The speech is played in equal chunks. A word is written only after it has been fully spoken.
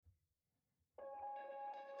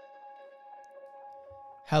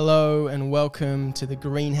Hello and welcome to the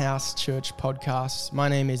Greenhouse Church podcast. My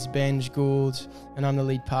name is Benj Gould and I'm the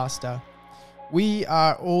lead pastor. We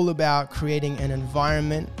are all about creating an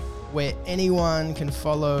environment where anyone can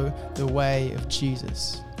follow the way of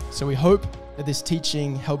Jesus. So we hope that this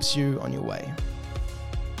teaching helps you on your way.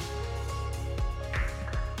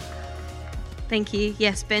 Thank you.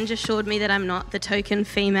 Yes, Benj assured me that I'm not the token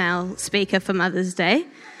female speaker for Mother's Day.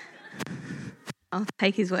 I'll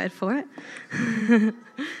take his word for it.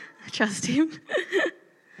 I trust him.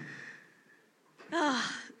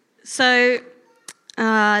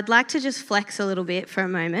 I'd like to just flex a little bit for a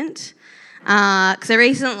moment. Because I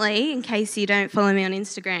recently, in case you don't follow me on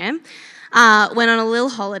Instagram, went on a little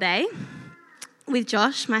holiday with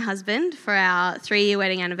Josh, my husband, for our 3-year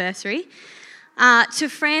wedding anniversary, to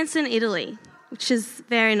France and Italy, which is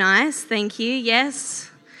very nice. Thank you.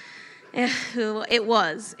 Yes, it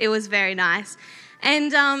was very nice.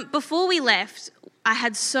 And before we left, I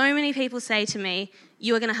had so many people say to me,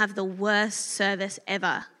 "You are going to have the worst service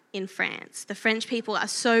ever in France. The French people are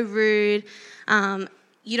so rude.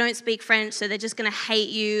 You don't speak French, so they're just going to hate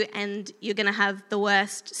you, and you're going to have the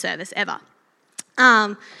worst service ever."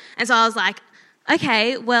 And so I was like,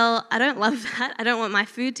 okay, well, I don't love that. I don't want my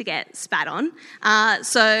food to get spat on.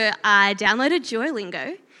 So I downloaded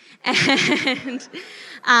Duolingo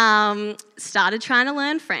and started trying to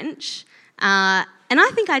learn French. And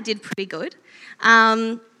I think I did pretty good.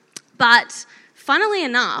 But funnily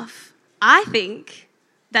enough, I think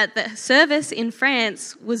that the service in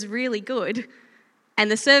France was really good and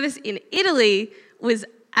the service in Italy was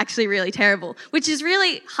actually really terrible, which is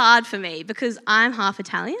really hard for me because I'm half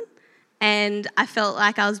Italian and I felt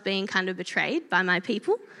like I was being kind of betrayed by my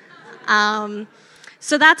people.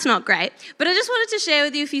 So that's not great. But I just wanted to share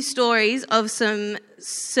with you a few stories of some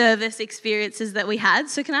service experiences that we had.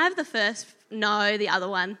 So can I have the first? No, the other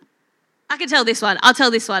one. I can tell this one. I'll tell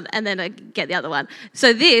this one and then I get the other one.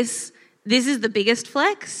 So this is the biggest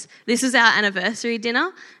flex. This is our anniversary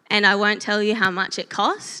dinner and I won't tell you how much it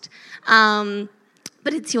cost. But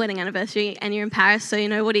it's your wedding anniversary and you're in Paris, so you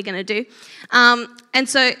know what are you going to do. And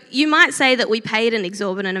so you might say that we paid an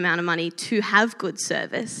exorbitant amount of money to have good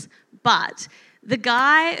service, but the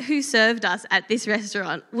guy who served us at this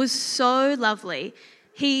restaurant was so lovely.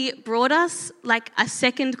 He brought us like a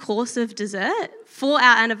second course of dessert for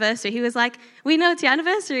our anniversary. He was like, "We know it's your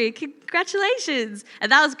anniversary, congratulations."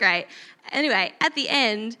 And that was great. Anyway, at the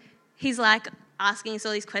end, he's like asking us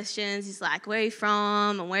all these questions. He's like, "Where are you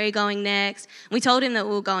from and where are you going next?" And we told him that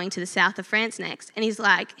we were going to the south of France next. And he's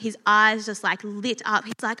like, his eyes just like lit up.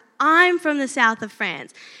 He's like, "I'm from the south of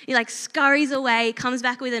France." He like scurries away, comes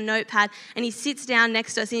back with a notepad and he sits down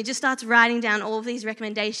next to us and he just starts writing down all of these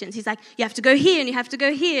recommendations. He's like, "You have to go here and you have to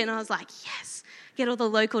go here." And I was like, yes, get all the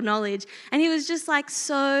local knowledge. And he was just like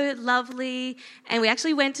so lovely. And we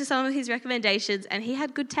actually went to some of his recommendations and he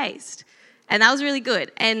had good taste. And that was really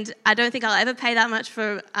good. And I don't think I'll ever pay that much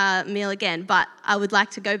for a meal again, but I would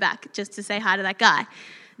like to go back just to say hi to that guy.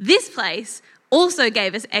 This place also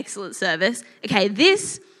gave us excellent service. Okay,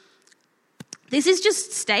 this is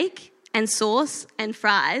just steak and sauce and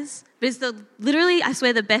fries, but it's literally, I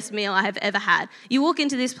swear, the best meal I have ever had. You walk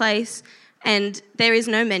into this place and there is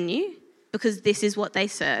no menu because this is what they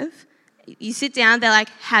serve. You sit down, they're like,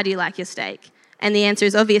 "How do you like your steak?" And the answer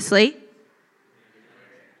is obviously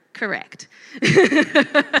correct.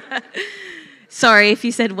 Sorry if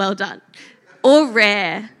you said well done. Or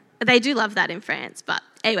rare. They do love that in France. But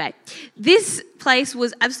anyway, this place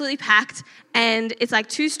was absolutely packed and it's like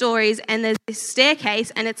 2 stories and there's this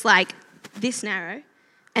staircase and it's like this narrow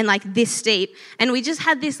and like this steep. And we just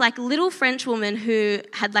had this like little French woman who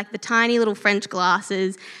had like the tiny little French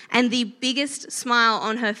glasses and the biggest smile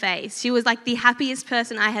on her face. She was like the happiest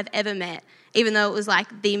person I have ever met, even though it was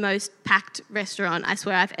like the most packed restaurant I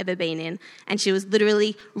swear I've ever been in. And she was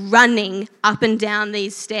literally running up and down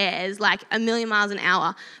these stairs like a million miles an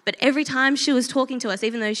hour. But every time she was talking to us,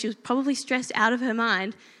 even though she was probably stressed out of her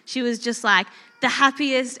mind, she was just like the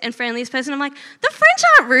happiest and friendliest person. I'm like, the French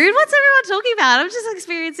aren't rude. What's everyone talking about? I'm just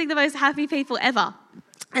experiencing the most happy people ever.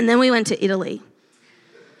 And then we went to Italy.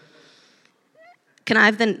 Can I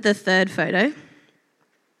have the third photo?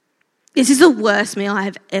 This is the worst meal I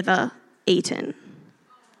have ever eaten.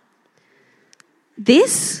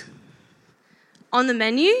 This, on the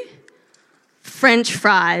menu, French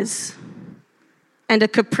fries and a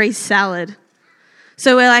caprese salad.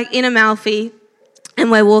 So we're like in Amalfi and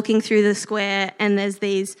we're walking through the square and there's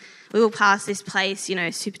these, we will pass this place, you know,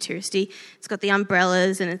 super touristy. It's got the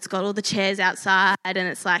umbrellas and it's got all the chairs outside and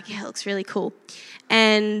it's like, yeah, it looks really cool.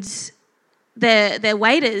 And their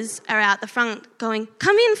waiters are out the front going,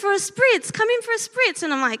 "Come in for a spritz, come in for a spritz."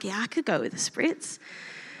 And I'm like, yeah, I could go with a spritz.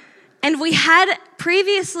 And we had,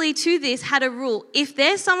 previously to this, had a rule. If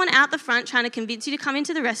there's someone out the front trying to convince you to come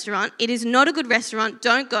into the restaurant, it is not a good restaurant,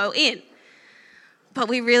 don't go in. But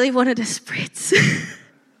we really wanted a spritz,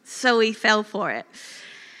 so we fell for it.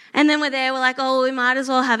 And then we're there, we're like, oh, we might as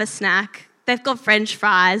well have a snack. They've got French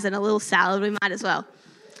fries and a little salad, we might as well.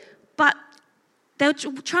 But they were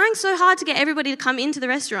trying so hard to get everybody to come into the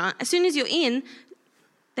restaurant. As soon as you're in,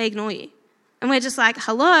 they ignore you. And we're just like,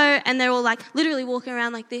 hello, and they're all like literally walking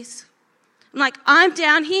around like this. I'm like, I'm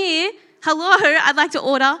down here. Hello, I'd like to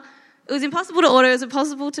order. It was impossible to order. It was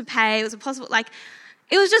impossible to pay. It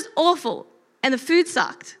was just awful. And the food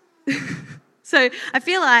sucked. So I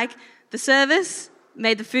feel like the service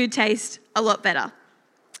made the food taste a lot better.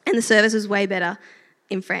 And the service was way better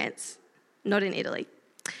in France, not in Italy.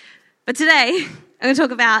 But today, I'm going to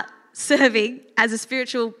talk about serving as a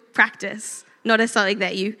spiritual practice, not as something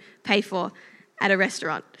that you pay for at a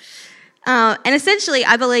restaurant. And essentially,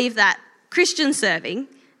 I believe that Christian serving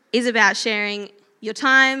is about sharing your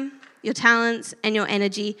time, your talents, and your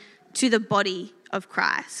energy to the body of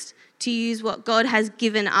Christ, to use what God has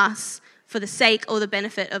given us for the sake or the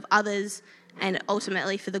benefit of others and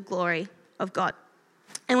ultimately for the glory of God.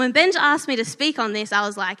 And when Benj asked me to speak on this, I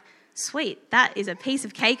was like, sweet, that is a piece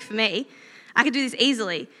of cake for me. I could do this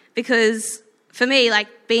easily because for me, like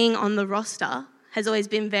being on the roster has always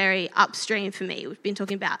been very upstream for me. We've been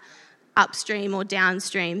talking about upstream or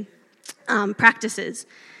downstream practices.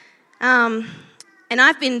 And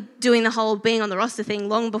I've been doing the whole being on the roster thing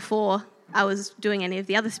long before I was doing any of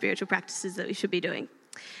the other spiritual practices that we should be doing.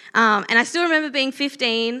 And I still remember being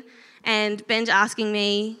 15 and Benj asking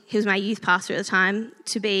me, he was my youth pastor at the time,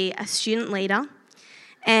 to be a student leader.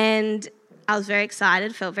 And I was very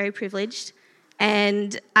excited, felt very privileged.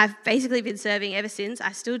 And I've basically been serving ever since.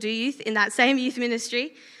 I still do youth in that same youth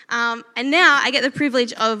ministry. And now I get the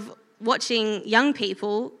privilege of watching young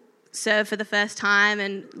people serve for the first time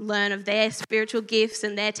and learn of their spiritual gifts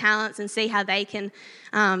and their talents and see how they can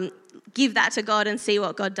give that to God and see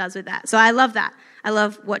what God does with that. So I love that. I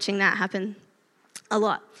love watching that happen a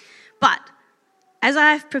lot. But as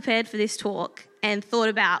I've prepared for this talk and thought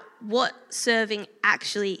about what serving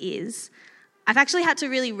actually is, I've actually had to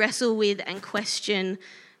really wrestle with and question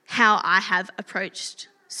how I have approached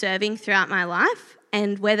serving throughout my life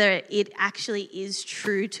and whether it actually is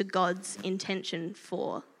true to God's intention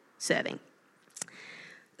for serving.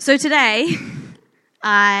 So today,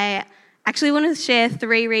 I actually want to share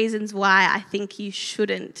 3 reasons why I think you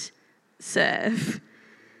shouldn't serve.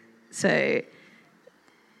 So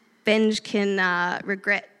Benj can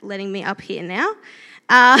regret letting me up here now.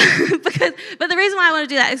 But the reason why I want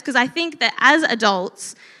to do that is because I think that as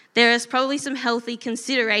adults, there is probably some healthy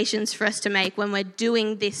considerations for us to make when we're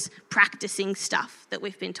doing this practicing stuff that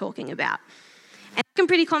we've been talking about. And I can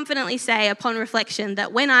pretty confidently say upon reflection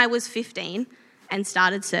that when I was 15 and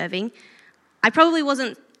started serving, I probably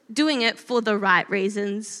wasn't doing it for the right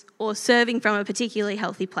reasons or serving from a particularly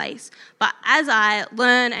healthy place. But as I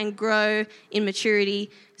learn and grow in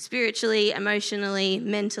maturity, spiritually, emotionally,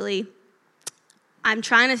 mentally, I'm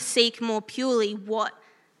trying to seek more purely what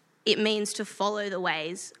it means to follow the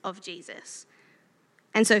ways of Jesus.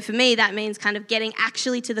 And so for me, that means kind of getting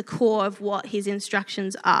actually to the core of what his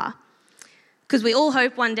instructions are. Because we all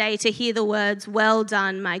hope one day to hear the words, "Well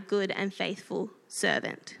done, my good and faithful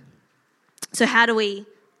servant." So how do we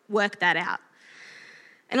work that out?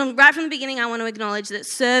 And right from the beginning, I want to acknowledge that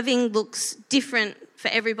serving looks different for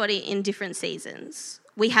everybody in different seasons.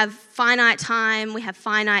 We have finite time, we have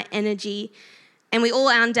finite energy, and we all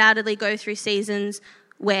undoubtedly go through seasons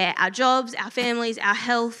where our jobs, our families, our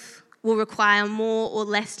health will require more or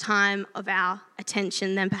less time of our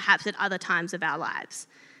attention than perhaps at other times of our lives.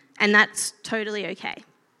 And that's totally okay.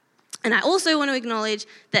 And I also want to acknowledge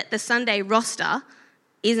that the Sunday roster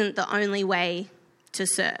isn't the only way to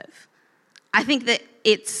serve. I think that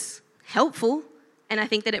it's helpful, and I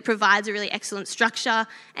think that it provides a really excellent structure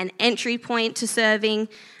and entry point to serving.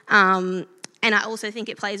 And I also think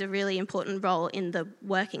it plays a really important role in the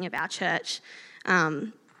working of our church.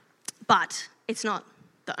 But it's not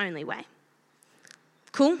the only way.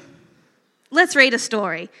 Cool? Let's read a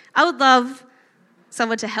story. I would love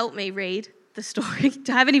someone to help me read the story.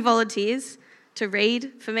 Do I have any volunteers to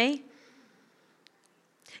read for me?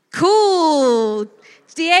 Cool.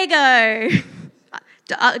 It's Diego.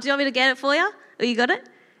 Do you want me to get it for you? Oh, you got it?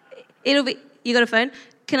 You got a phone?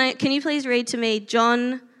 Can you please read to me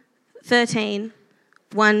John 13,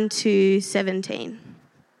 1 to 17?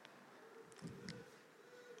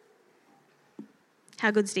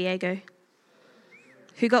 How good's Diego?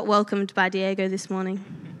 Who got welcomed by Diego this morning?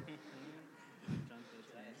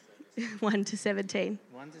 1 to 17.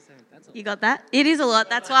 1 1 to 7. That's a You got that? It is a lot.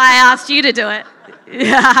 That's why I asked you to do it.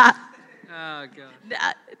 Yeah. Oh,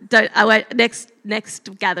 God. I won't.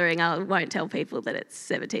 Next gathering, I won't tell people that it's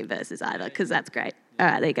 17 verses either, because that's great. All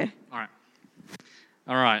right, there you go.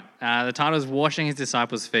 All right. The title is Washing His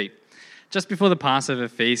Disciples' Feet. Just before the Passover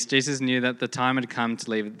feast, Jesus knew that the time had come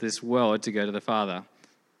to leave this world to go to the Father.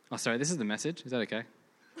 Oh, sorry, this is the message. Is that okay?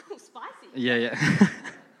 Spicy. Yeah.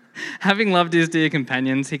 Having loved his dear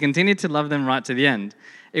companions, he continued to love them right to the end.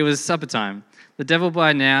 It was supper time. The devil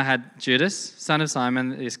by now had Judas, son of Simon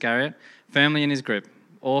the Iscariot, firmly in his grip,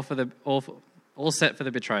 all set for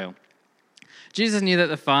the betrayal. Jesus knew that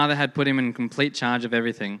the Father had put him in complete charge of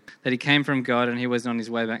everything, that he came from God and he was on his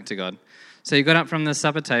way back to God. So he got up from the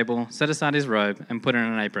supper table, set aside his robe, and put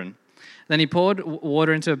on an apron. Then he poured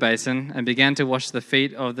water into a basin and began to wash the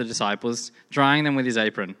feet of the disciples, drying them with his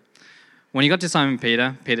apron. When he got to Simon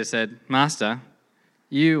Peter, Peter said, "Master,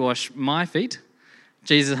 you wash my feet?"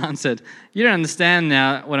 Jesus answered, "You don't understand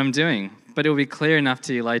now what I'm doing, but it will be clear enough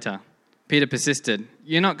to you later." Peter persisted,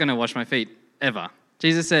 "You're not going to wash my feet, ever."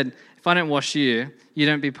 Jesus said, "If I don't wash you, you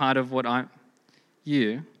can't be part of what I'm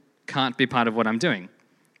doing."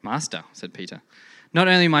 "Master," said Peter, "not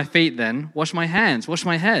only my feet then, wash my hands, wash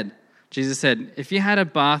my head." Jesus said, "If you had a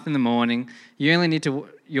bath in the morning, you only need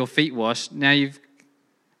your feet washed. Now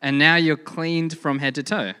you're cleaned from head to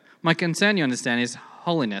toe. My concern, you understand, is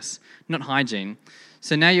holiness, not hygiene.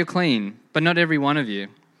 So now you're clean, but not every one of you."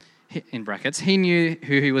 In brackets, he knew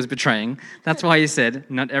who he was betraying. That's why he said,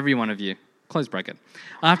 "Not every one of you." Close bracket.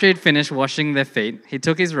 After he'd finished washing their feet, he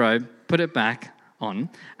took his robe, put it back on,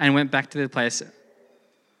 and went back to the place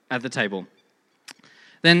at the table.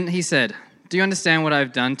 Then he said, "Do you understand what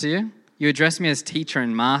I've done to you? You address me as teacher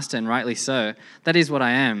and master, and rightly so. That is what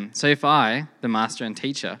I am. So if I, the master and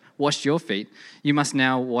teacher, washed your feet, you must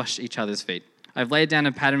now wash each other's feet. I've laid down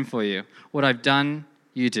a pattern for you. What I've done,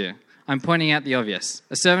 you do." I'm pointing out the obvious.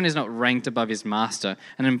 A servant is not ranked above his master.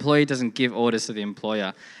 An employee doesn't give orders to the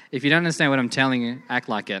employer. If you don't understand what I'm telling you, act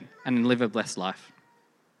like it and live a blessed life.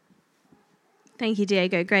 Thank you,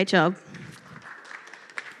 Diego. Great job.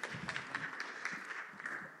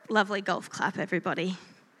 Lovely golf clap, everybody.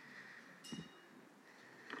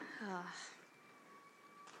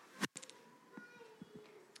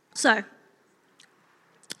 So,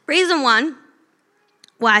 reason one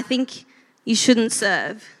why I think you shouldn't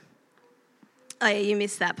serve. Oh yeah, you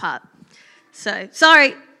missed that part. So,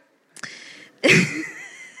 sorry.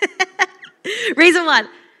 Reason one,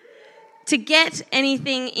 to get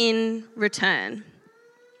anything in return.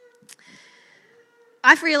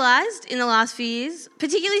 I've realised in the last few years,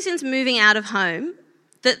 particularly since moving out of home,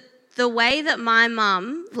 that the way that my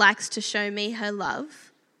mum likes to show me her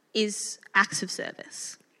love is acts of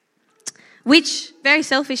service, which, very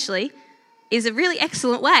selfishly, is a really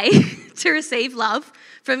excellent way to receive love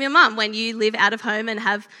from your mum when you live out of home and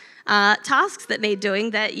have tasks that need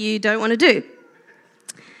doing that you don't want to do.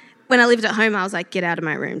 When I lived at home, I was like, "Get out of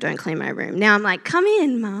my room, don't clean my room." Now I'm like, "Come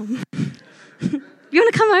in, Mum. You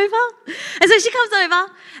want to come over?" And so she comes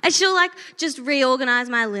over and she'll like just reorganise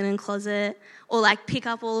my linen closet or like pick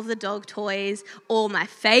up all of the dog toys, or my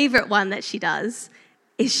favourite one that she does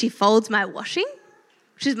is she folds my washing,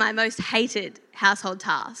 which is my most hated household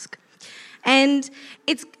task. And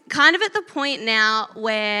it's kind of at the point now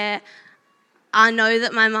where I know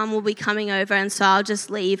that my mum will be coming over, and so I'll just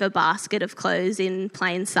leave a basket of clothes in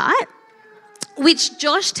plain sight, which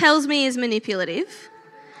Josh tells me is manipulative.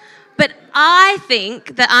 But I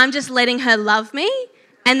think that I'm just letting her love me,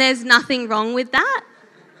 and there's nothing wrong with that.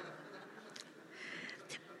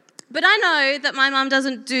 But I know that my mum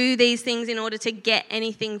doesn't do these things in order to get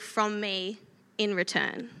anything from me in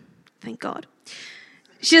return. Thank God.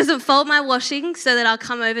 She doesn't fold my washing so that I'll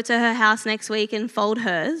come over to her house next week and fold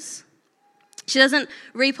hers. She doesn't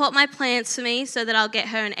repot my plants for me so that I'll get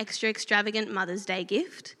her an extra extravagant Mother's Day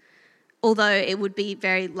gift, although it would be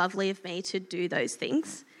very lovely of me to do those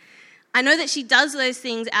things. I know that she does those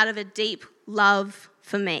things out of a deep love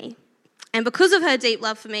for me. And because of her deep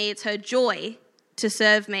love for me, it's her joy to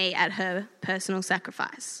serve me at her personal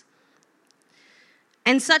sacrifice.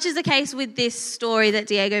 And such is the case with this story that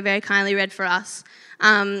Diego very kindly read for us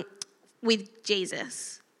with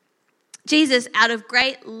Jesus. Jesus, out of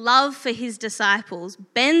great love for his disciples,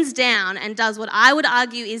 bends down and does what I would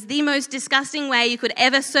argue is the most disgusting way you could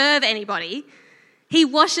ever serve anybody. He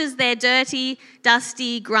washes their dirty,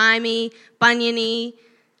 dusty, grimy, buniony,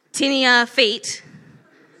 tinea feet.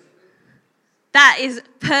 That is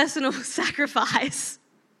personal sacrifice.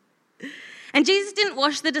 And Jesus didn't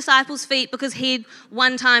wash the disciples' feet because he'd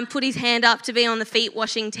one time put his hand up to be on the feet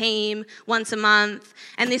washing team once a month,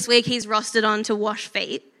 and this week he's rostered on to wash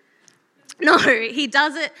feet. No, he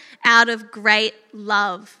does it out of great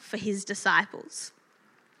love for his disciples.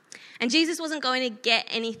 And Jesus wasn't going to get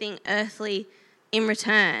anything earthly in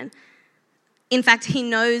return. In fact, he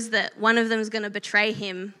knows that one of them is going to betray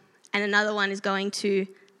him and another one is going to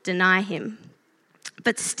deny him.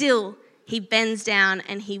 But still, he bends down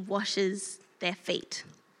and he washes their feet.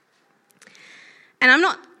 And I'm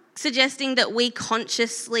not suggesting that we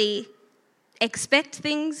consciously expect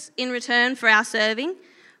things in return for our serving,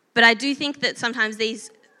 but I do think that sometimes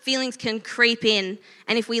these feelings can creep in,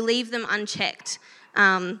 and if we leave them unchecked,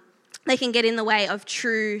 they can get in the way of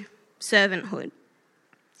true servanthood.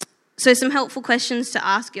 So some helpful questions to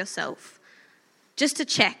ask yourself, just to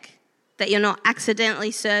check that you're not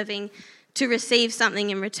accidentally serving to receive something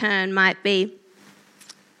in return, might be,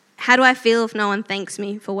 how do I feel if no one thanks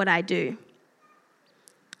me for what I do?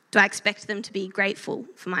 Do I expect them to be grateful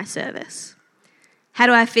for my service? How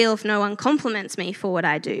do I feel if no one compliments me for what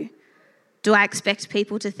I do? Do I expect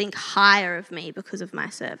people to think higher of me because of my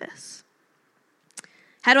service?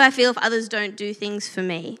 How do I feel if others don't do things for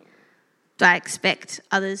me? Do I expect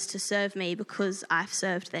others to serve me because I've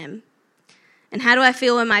served them? And how do I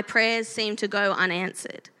feel when my prayers seem to go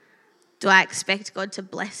unanswered? Do I expect God to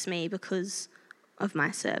bless me because of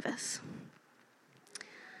my service?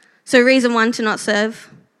 So reason 1 to not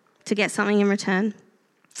serve, to get something in return.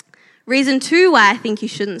 Reason 2 why I think you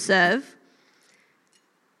shouldn't serve,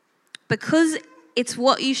 because it's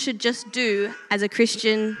what you should just do as a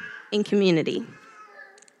Christian in community.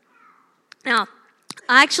 Now,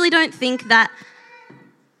 I actually don't think that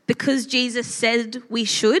because Jesus said we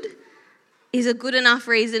should is a good enough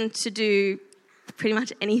reason to do pretty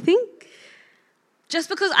much anything. Just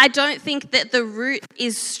because I don't think that the root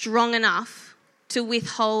is strong enough to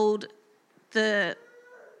withhold the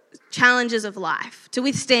challenges of life, to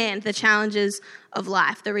withstand the challenges of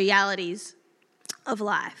life, the realities of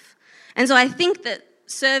life. And so I think that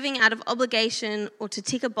serving out of obligation or to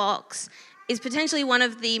tick a box is potentially one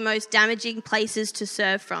of the most damaging places to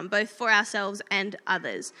serve from, both for ourselves and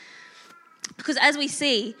others. Because as we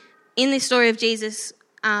see in this story of Jesus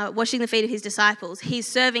washing the feet of his disciples, he's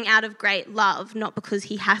serving out of great love, not because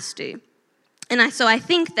he has to. And so I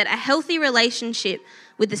think that a healthy relationship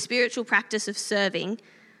with the spiritual practice of serving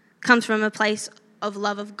comes from a place of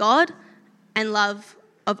love of God and love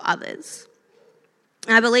of others.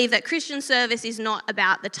 And I believe that Christian service is not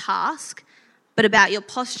about the task, but about your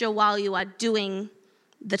posture while you are doing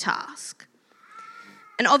the task.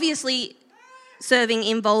 And obviously, serving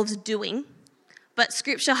involves doing, but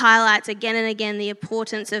Scripture highlights again and again the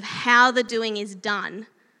importance of how the doing is done,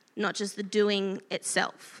 not just the doing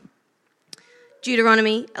itself.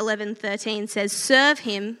 Deuteronomy 11:13 says, "Serve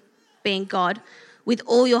him," being God, "with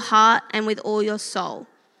all your heart and with all your soul."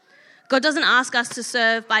 God doesn't ask us to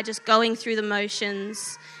serve by just going through the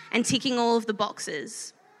motions and ticking all of the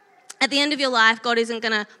boxes. At the end of your life, God isn't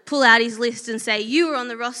going to pull out his list and say, "You were on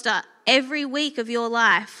the roster every week of your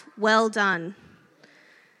life. Well done."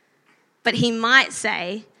 But he might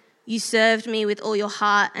say, "You served me with all your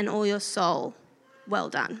heart and all your soul. Well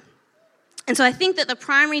done." And so I think that the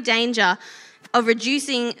primary danger of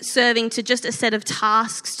reducing serving to just a set of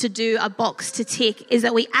tasks to do, a box to tick, is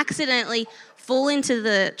that we accidentally fall into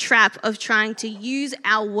the trap of trying to use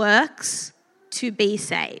our works to be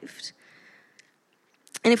saved.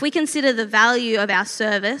 And if we consider the value of our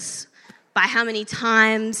service by how many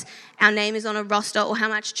times our name is on a roster or how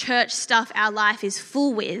much church stuff our life is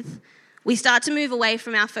full with, we start to move away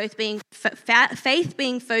from our faith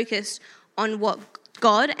being focused on what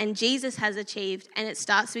God and Jesus has achieved, and it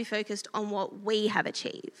starts to be focused on what we have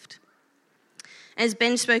achieved. As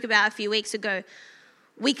Ben spoke about a few weeks ago,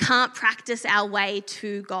 we can't practice our way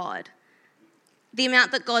to God. The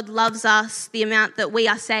amount that God loves us, the amount that we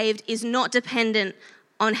are saved, is not dependent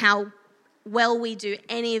on how well we do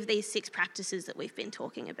any of these 6 practices that we've been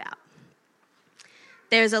talking about.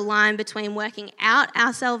 There is a line between working out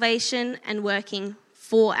our salvation and working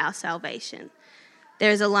for our salvation.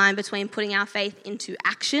 There is a line between putting our faith into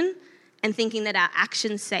action and thinking that our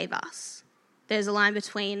actions save us. There's a line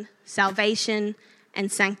between salvation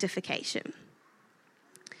and sanctification.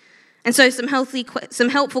 And so some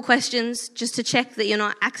helpful questions just to check that you're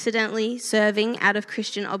not accidentally serving out of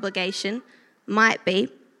Christian obligation might be,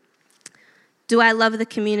 do I love the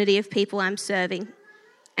community of people I'm serving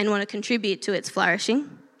and want to contribute to its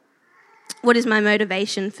flourishing? What is my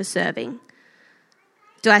motivation for serving?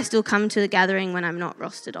 Do I still come to the gathering when I'm not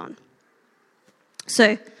rostered on?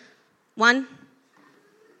 So, 1,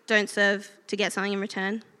 don't serve to get something in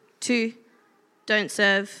return. 2, don't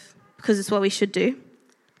serve because it's what we should do.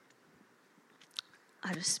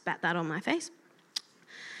 I just spat that on my face.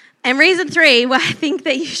 And reason 3 why I think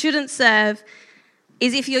that you shouldn't serve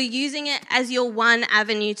is if you're using it as your one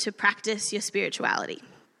avenue to practice your spirituality.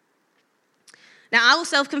 Now, I will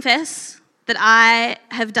self-confess that I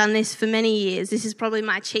have done this for many years. This is probably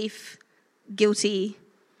my chief guilty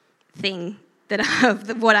thing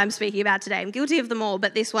of what I'm speaking about today. I'm guilty of them all,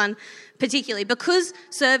 but this one particularly. Because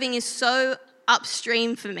serving is so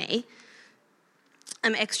upstream for me,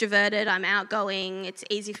 I'm extroverted, I'm outgoing, it's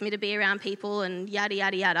easy for me to be around people and yada,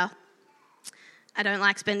 yada, yada. I don't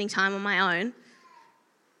like spending time on my own.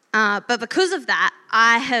 But because of that,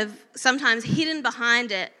 I have sometimes hidden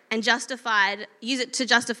behind it and use it to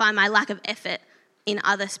justify my lack of effort in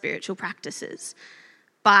other spiritual practices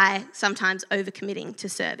by sometimes overcommitting to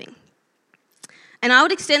serving. And I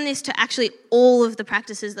would extend this to actually all of the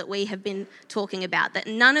practices that we have been talking about, that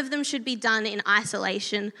none of them should be done in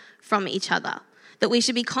isolation from each other, that we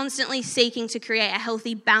should be constantly seeking to create a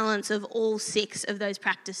healthy balance of all 6 of those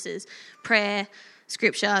practices: prayer,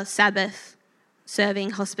 scripture, Sabbath,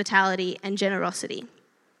 serving, hospitality, and generosity.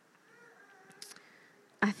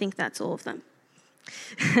 I think that's all of them.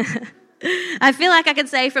 I feel like I can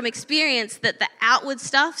say from experience that the outward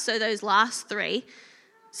stuff, so those last 3,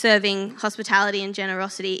 serving, hospitality, and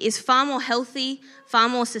generosity, is far more healthy, far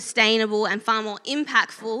more sustainable, and far more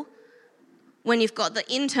impactful when you've got the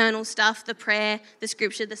internal stuff, the prayer, the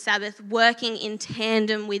scripture, the Sabbath, working in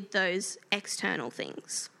tandem with those external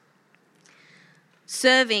things.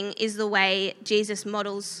 Serving in the way Jesus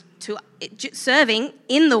models to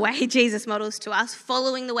us,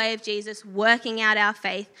 following the way of Jesus, working out our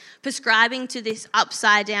faith, prescribing to this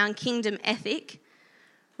upside down kingdom ethic,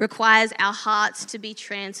 requires our hearts to be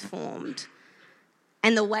transformed.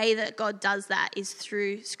 And the way that God does that is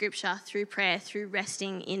through scripture, through prayer, through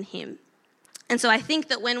resting in him. And so I think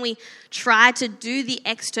that when we try to do the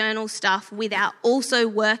external stuff without also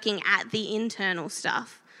working at the internal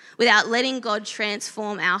stuff, without letting God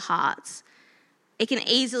transform our hearts, it can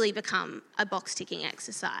easily become a box-ticking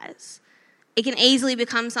exercise. It can easily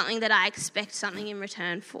become something that I expect something in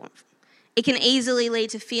return for. It can easily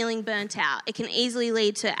lead to feeling burnt out. It can easily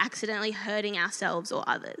lead to accidentally hurting ourselves or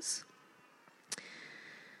others.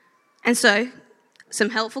 And so,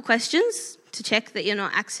 some helpful questions to check that you're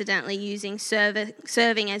not accidentally using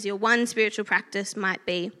serving as your one spiritual practice might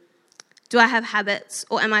be: do I have habits,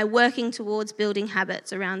 or am I working towards building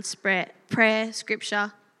habits around prayer,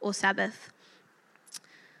 scripture, or Sabbath?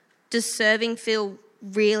 Does serving feel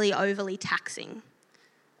really overly taxing?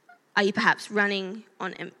 Are you perhaps running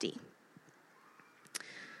on empty?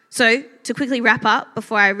 So, to quickly wrap up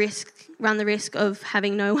before I run the risk of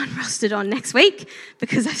having no one rostered on next week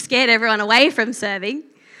because I've scared everyone away from serving,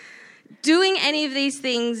 doing any of these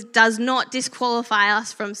things does not disqualify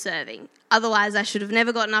us from serving. Otherwise, I should have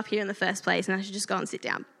never gotten up here in the first place and I should just go and sit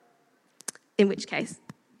down. In which case,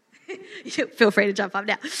 feel free to jump up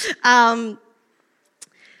now.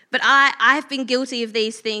 But I've been guilty of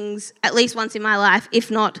these things at least once in my life,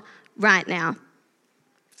 if not right now.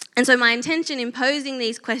 And so my intention in posing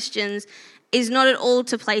these questions is not at all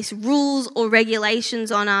to place rules or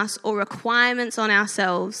regulations on us or requirements on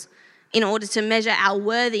ourselves in order to measure our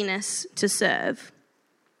worthiness to serve.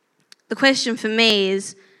 The question for me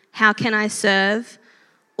is, how can I serve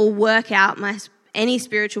or work out any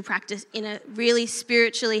spiritual practice in a really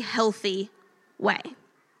spiritually healthy way?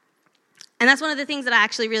 And that's one of the things that I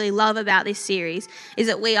actually really love about this series, is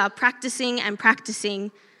that we are practicing and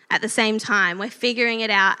practicing at the same time. We're figuring it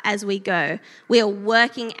out as we go. We are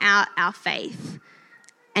working out our faith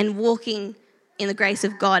and walking in the grace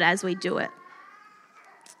of God as we do it.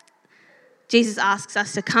 Jesus asks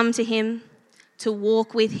us to come to him, to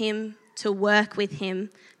walk with him, to work with him,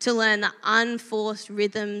 to learn the unforced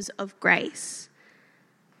rhythms of grace.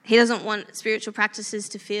 He doesn't want spiritual practices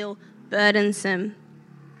to feel burdensome.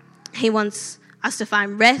 He wants us to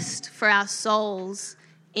find rest for our souls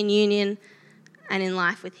in union and in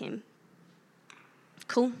life with him.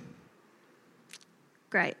 Cool?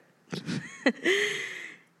 Great.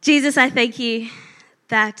 Jesus, I thank you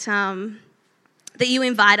that you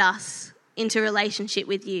invite us into relationship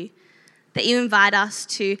with you, that you invite us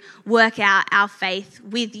to work out our faith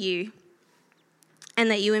with you, and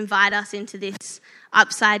that you invite us into this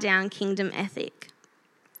upside-down kingdom ethic,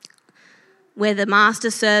 where the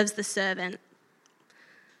master serves the servant,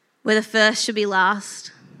 where the first should be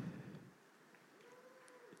last,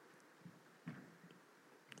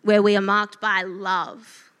 where we are marked by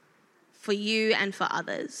love for you and for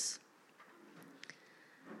others.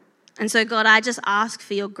 And so, God, I just ask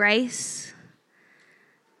for your grace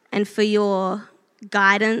and for your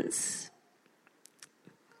guidance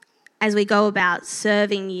as we go about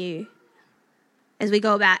serving you as we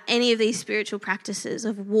go about any of these spiritual practices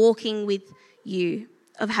of walking with you,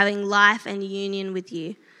 of having life and union with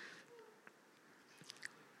you.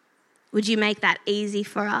 Would you make that easy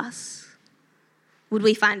for us? Would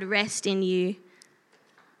we find rest in you?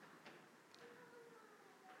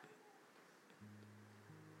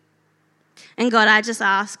 And God, I just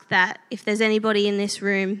ask that if there's anybody in this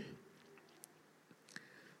room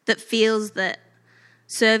that feels that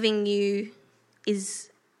serving you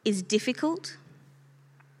is difficult,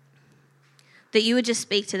 that you would just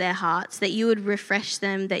speak to their hearts, that you would refresh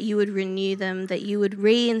them, that you would renew them, that you would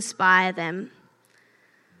re-inspire them.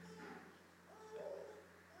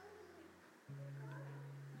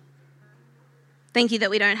 Thank you that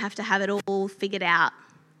we don't have to have it all figured out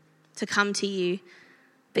to come to you,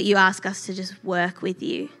 but you ask us to just work with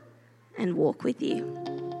you and walk with you.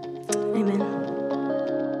 Amen.